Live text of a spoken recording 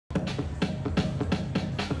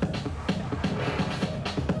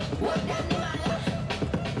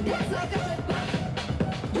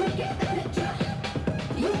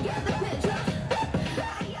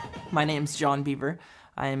My name's John Beaver.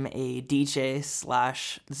 I'm a DJ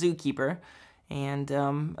slash zookeeper, and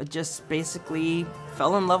I just basically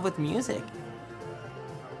fell in love with music.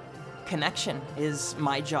 Connection is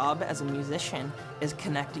my job as a musician, is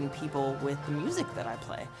connecting people with the music that I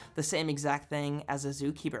play. The same exact thing as a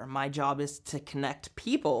zookeeper. My job is to connect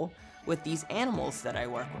people with these animals that I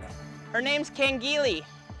work with. Her name's Kangili.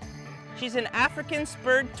 She's an African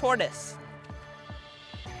spurred tortoise.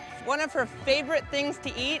 One of her favorite things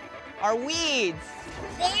to eat are weeds.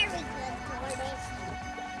 Very good tortoise.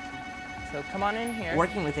 So come on in here.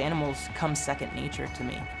 Working with animals comes second nature to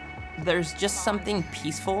me. There's just something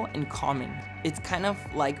peaceful and calming. It's kind of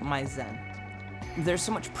like my zen. There's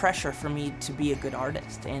so much pressure for me to be a good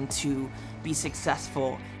artist and to be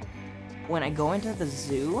successful. When I go into the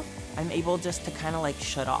zoo, I'm able just to kind of like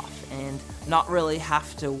shut off and not really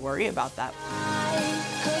have to worry about that.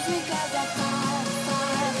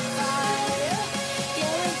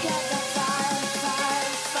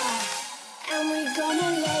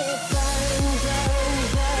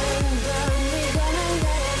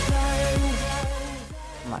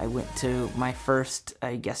 I went to my first,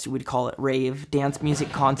 I guess you would call it, rave dance music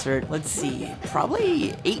concert, let's see,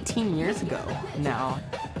 probably 18 years ago now.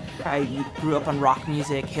 I grew up on rock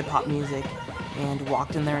music, hip-hop music, and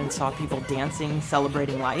walked in there and saw people dancing,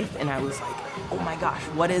 celebrating life, and I was like, oh my gosh,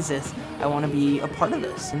 what is this? I want to be a part of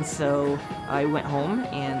this. And so I went home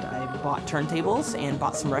and I bought turntables and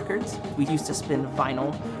bought some records. We used to spin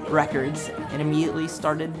vinyl records and immediately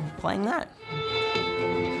started playing that.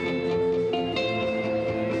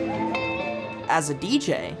 As a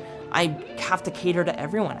DJ, I have to cater to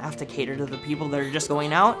everyone. I have to cater to the people that are just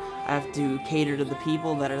going out. I have to cater to the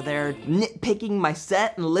people that are there nitpicking my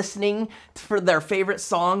set and listening for their favorite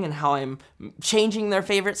song and how I'm changing their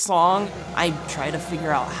favorite song. I try to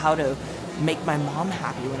figure out how to make my mom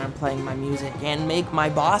happy when I'm playing my music and make my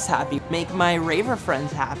boss happy, make my raver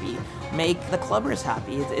friends happy, make the clubbers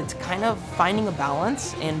happy. It's kind of finding a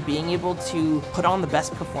balance and being able to put on the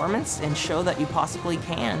best performance and show that you possibly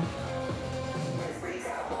can.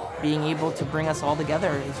 Being able to bring us all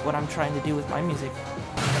together is what I'm trying to do with my music.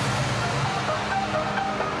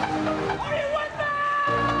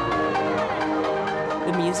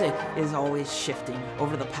 The music is always shifting.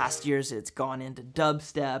 Over the past years, it's gone into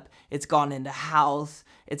dubstep, it's gone into house,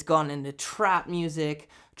 it's gone into trap music.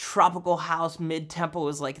 Tropical house, mid-tempo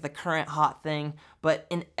is like the current hot thing. But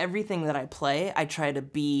in everything that I play, I try to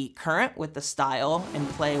be current with the style and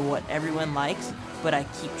play what everyone likes, but I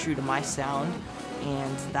keep true to my sound.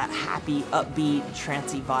 And that happy, upbeat,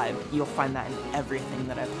 trancey vibe, you'll find that in everything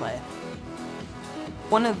that I play.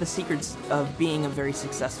 One of the secrets of being a very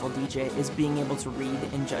successful DJ is being able to read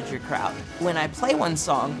and judge your crowd. When I play one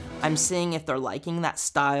song, I'm seeing if they're liking that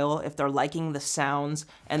style, if they're liking the sounds,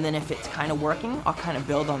 and then if it's kind of working, I'll kind of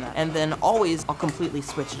build on that. And then always, I'll completely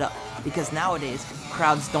switch it up. Because nowadays,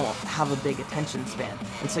 crowds don't have a big attention span.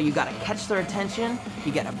 And so you gotta catch their attention,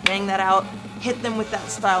 you gotta bang that out, hit them with that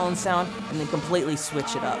style and sound, and then completely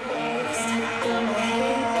switch it up.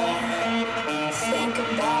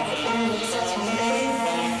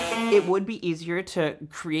 It would be easier to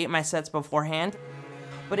create my sets beforehand,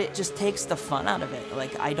 but it just takes the fun out of it.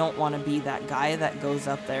 Like, I don't want to be that guy that goes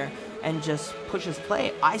up there and just pushes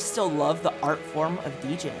play. I still love the art form of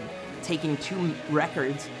DJing, taking two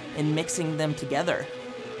records and mixing them together.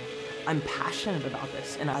 I'm passionate about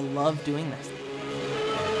this, and I love doing this.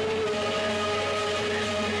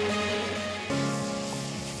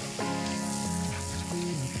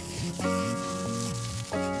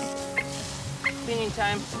 Cleaning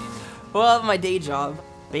time. Well, my day job.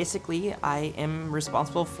 Basically, I am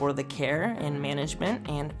responsible for the care and management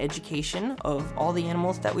and education of all the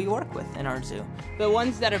animals that we work with in our zoo. The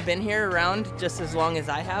ones that have been here around just as long as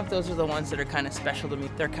I have, those are the ones that are kind of special to me.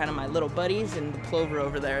 They're kind of my little buddies, and the plover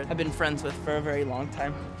over there I've been friends with for a very long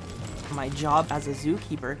time. My job as a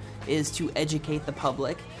zookeeper is to educate the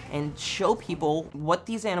public and show people what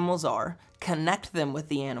these animals are, connect them with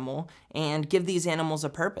the animal, and give these animals a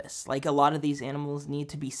purpose. Like, a lot of these animals need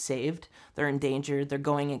to be saved. They're endangered, they're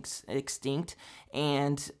going extinct,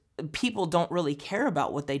 and people don't really care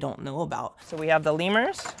about what they don't know about. So we have the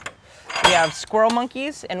lemurs, we have squirrel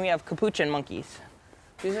monkeys, and we have capuchin monkeys.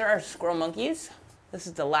 These are our squirrel monkeys. This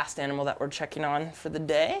is the last animal that we're checking on for the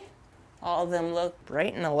day. All of them look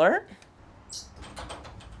bright and alert.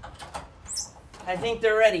 I think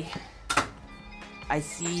they're ready. I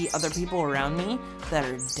see other people around me that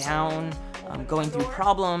are down, going through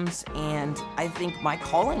problems, and I think my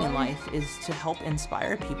calling in life is to help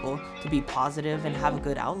inspire people to be positive and have a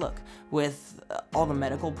good outlook. With all the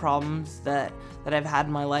medical problems that I've had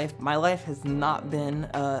in my life has not been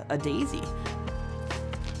a daisy.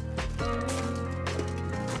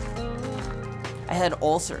 I had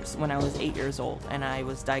ulcers when I was 8 years old, and I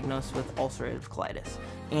was diagnosed with ulcerative colitis.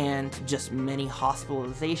 And just many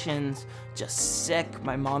hospitalizations, just sick.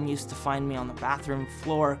 My mom used to find me on the bathroom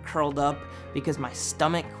floor, curled up, because my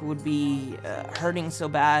stomach would be hurting so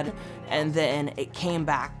bad. And then it came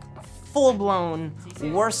back full-blown,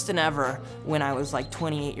 worse than ever, when I was like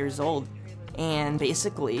 28 years old. And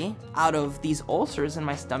basically, out of these ulcers in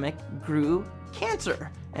my stomach grew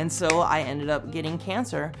cancer. And so I ended up getting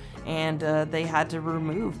cancer, and they had to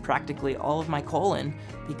remove practically all of my colon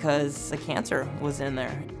because the cancer was in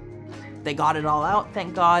there. They got it all out,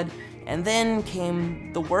 thank God. And then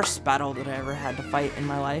came the worst battle that I ever had to fight in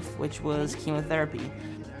my life, which was chemotherapy.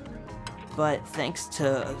 But thanks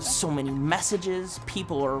to so many messages,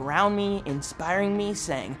 people around me inspiring me,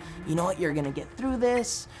 saying, you know what, you're gonna get through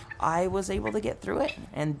this, I was able to get through it.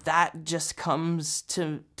 And that just comes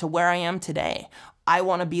to where I am today. I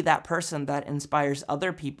wanna be that person that inspires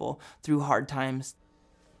other people through hard times.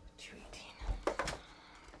 218.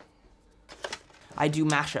 I do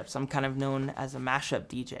mashups. I'm kind of known as a mashup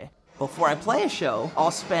DJ. Before I play a show,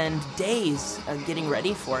 I'll spend days getting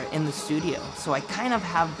ready for it in the studio. So I kind of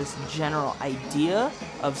have this general idea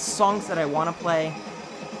of songs that I want to play.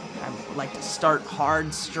 I like to start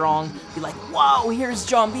hard, strong, be like, whoa, here's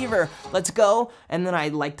John Beaver, let's go. And then I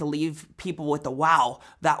like to leave people with the wow,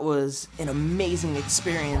 that was an amazing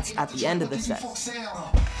experience at the end of the set.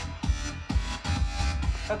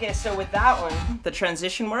 Okay, so with that one, the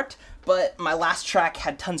transition worked, but my last track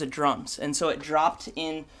had tons of drums. And so it dropped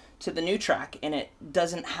in to the new track, and it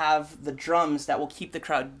doesn't have the drums that will keep the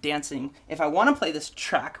crowd dancing. If I want to play this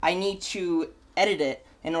track, I need to edit it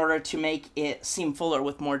in order to make it seem fuller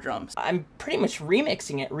with more drums. I'm pretty much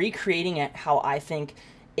remixing it, recreating it how I think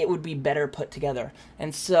it would be better put together.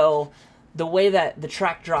 And so the way that the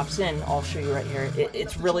track drops in, I'll show you right here,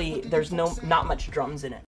 it's really, there's not much drums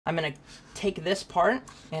in it. I'm gonna take this part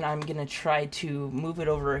and I'm gonna try to move it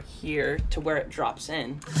over here to where it drops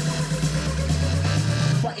in.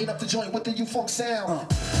 Up the joint with the U-funk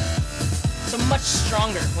sound. So much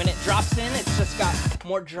stronger. When it drops in, it's just got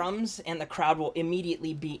more drums and the crowd will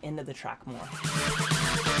immediately be into the track more.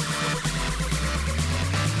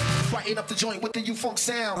 Up the joint with the U-funk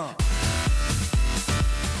sound.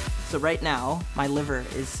 So right now, my liver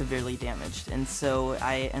is severely damaged, and so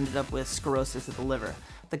I ended up with sclerosis of the liver.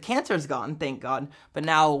 The cancer's gone, thank God, but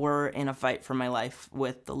now we're in a fight for my life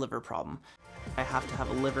with the liver problem. I have to have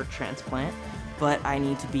a liver transplant, but I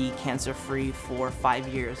need to be cancer-free for 5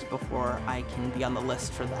 years before I can be on the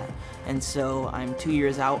list for that. And so I'm 2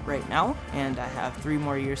 years out right now, and I have 3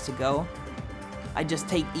 more years to go. I just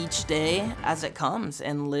take each day as it comes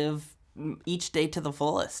and live each day to the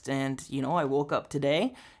fullest. And, you know, I woke up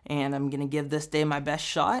today, and I'm gonna give this day my best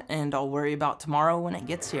shot, and I'll worry about tomorrow when it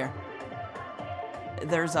gets here.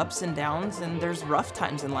 There's ups and downs, and there's rough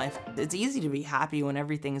times in life. It's easy to be happy when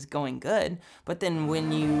everything's going good, but then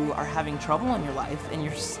when you are having trouble in your life and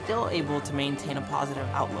you're still able to maintain a positive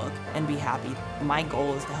outlook and be happy, my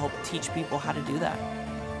goal is to help teach people how to do that.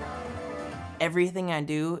 Everything I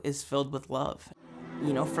do is filled with love.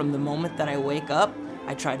 You know, from the moment that I wake up,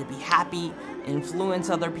 I try to be happy, influence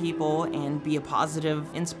other people, and be a positive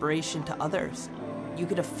inspiration to others. You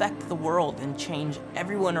could affect the world and change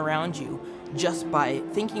everyone around you just by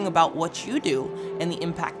thinking about what you do and the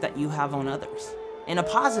impact that you have on others in a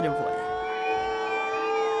positive way.